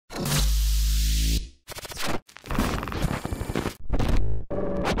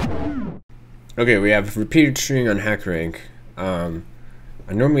Okay, we have repeated string on HackerRank. I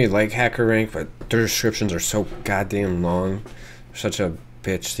normally like HackerRank, but their descriptions are so goddamn long. They're such a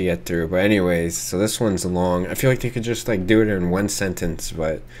bitch to get through. But anyways, so this one's long. I feel like they could just like do it in one sentence,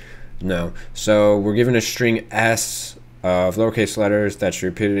 but no. So we're given a string S of lowercase letters that's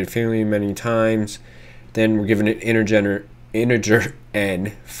repeated infinitely many times. Then we're given an integer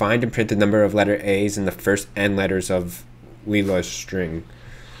n. Find and print the number of letter A's in the first n letters of Lila's string.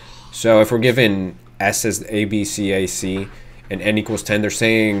 So if we're given S as A, B, C, A, C, and n equals 10, they're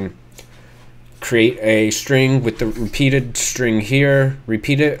saying create a string with the repeated string here,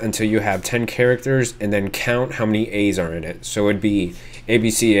 repeat it until you have 10 characters, and then count how many A's are in it. So it'd be A,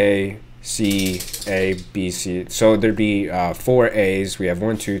 B, C, A, C, A, B, C. So there'd be 4 A's. We have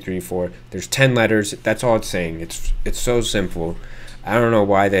 1, 2, 3, 4. There's 10 letters. That's all it's saying. It's so simple. I don't know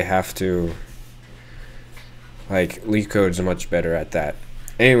why they have to, like, LeetCode's much better at that.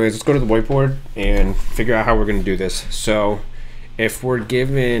 Anyways, let's go to the whiteboard and figure out how we're going to do this. So if we're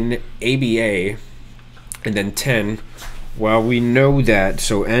given ABA and then 10, well, we know that,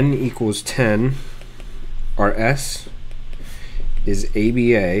 so n equals 10, our S is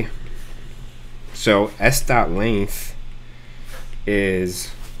ABA, so s dot length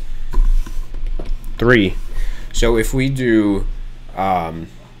is 3. So if we do 10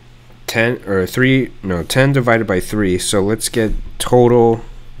 divided by 3, so let's get total.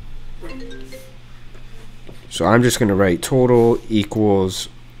 So I'm just going to write total equals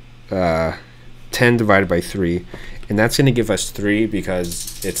 10 divided by 3. And that's going to give us 3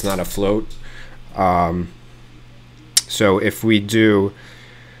 because it's not a float. So if we do,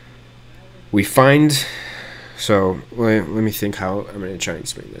 we find, so let me think how I'm going to try and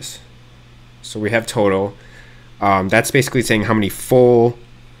explain this. So we have total. That's basically saying how many full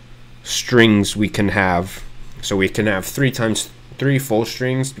strings we can have. So we can have 3 times 3 full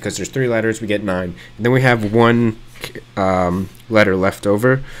strings because there's 3 letters, we get 9. And then we have 1 letter left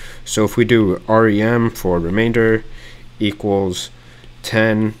over. So if we do REM for remainder equals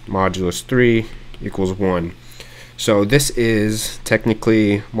 10 modulus 3 equals 1. So this is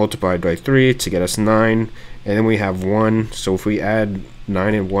technically multiplied by 3 to get us 9. And then we have 1. So if we add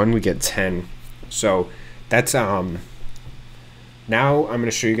 9 and 1, we get 10. So that's now I'm going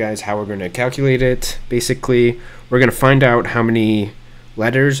to show you guys how we're going to calculate it. Basically, we're going to find out how many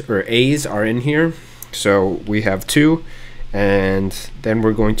letters or A's are in here. So we have 2, and then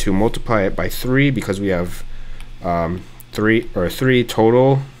we're going to multiply it by 3 because we have 3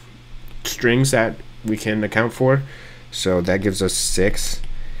 total strings that we can account for. So that gives us 6.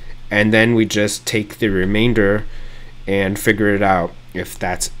 And then we just take the remainder and figure it out if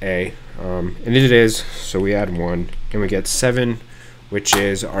that's A. And it is, so we add 1 and we get 7, which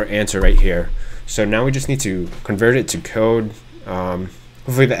is our answer right here. So now we just need to convert it to code.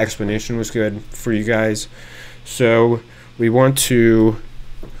 Hopefully the explanation was good for you guys. So we want to,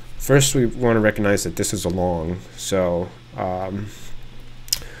 first we want to recognize that this is a long. So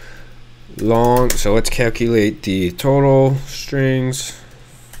so let's calculate the total strings.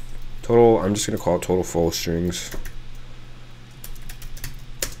 Total, I'm just going to call it total full strings,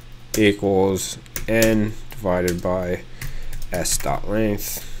 equals n divided by s dot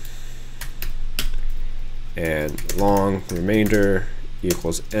length, and long remainder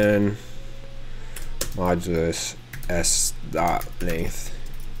equals n modulus s dot length.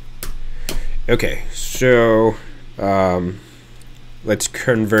 Okay, so let's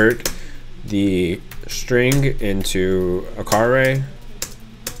convert the string into a car array.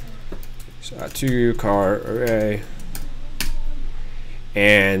 So to car array.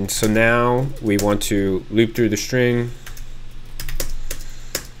 And so now we want to loop through the string.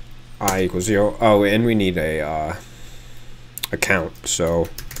 I equals 0. Oh, and we need a count. So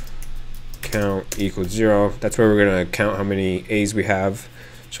count equals 0. That's where we're going to count how many A's we have.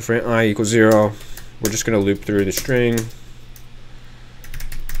 So for I equals 0, we're just going to loop through the string.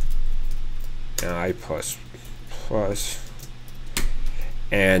 I plus plus.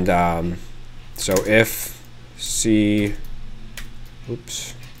 And so if C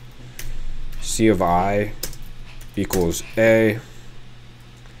of I equals A,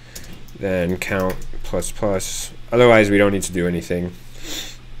 then count plus plus. Otherwise, we don't need to do anything.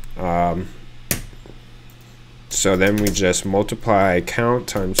 So then we just multiply count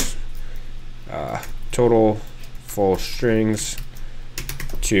times total full strings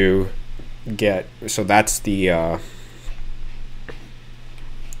to get. So that's the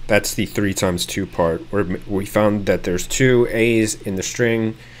 3 times 2 part, where we found that there's 2 A's in the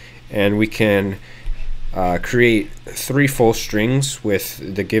string, and we can create 3 full strings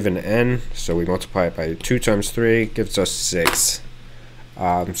with the given n. So we multiply it by 2 times 3 gives us 6.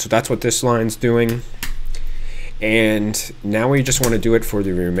 So that's what this line's doing. And now we just want to do it for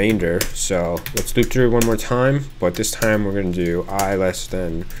the remainder. So let's loop through it one more time, but this time we're going to do I less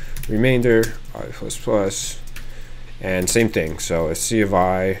than remainder, I plus plus, and same thing. So a C of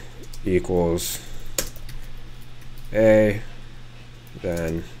I equals A,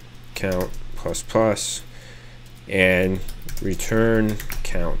 then count plus plus, and return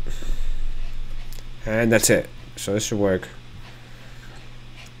count. And that's it. So this should work.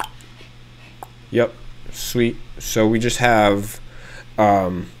 Yep, sweet. So we just have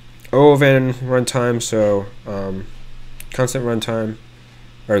O of n runtime, so constant runtime,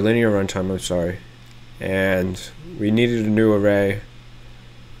 or linear runtime, I'm sorry. And we needed a new array,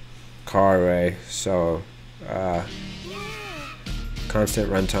 car array, so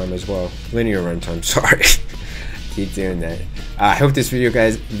constant runtime as well, linear runtime, sorry. Keep doing that. I hope this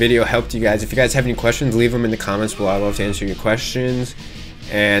video helped you guys. If you guys have any questions, leave them in the comments below. I'd love to answer your questions.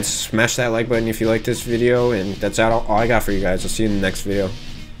 And smash that like button if you like this video. And that's all I got for you guys. I'll see you in the next video.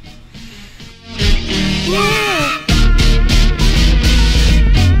 Yeah.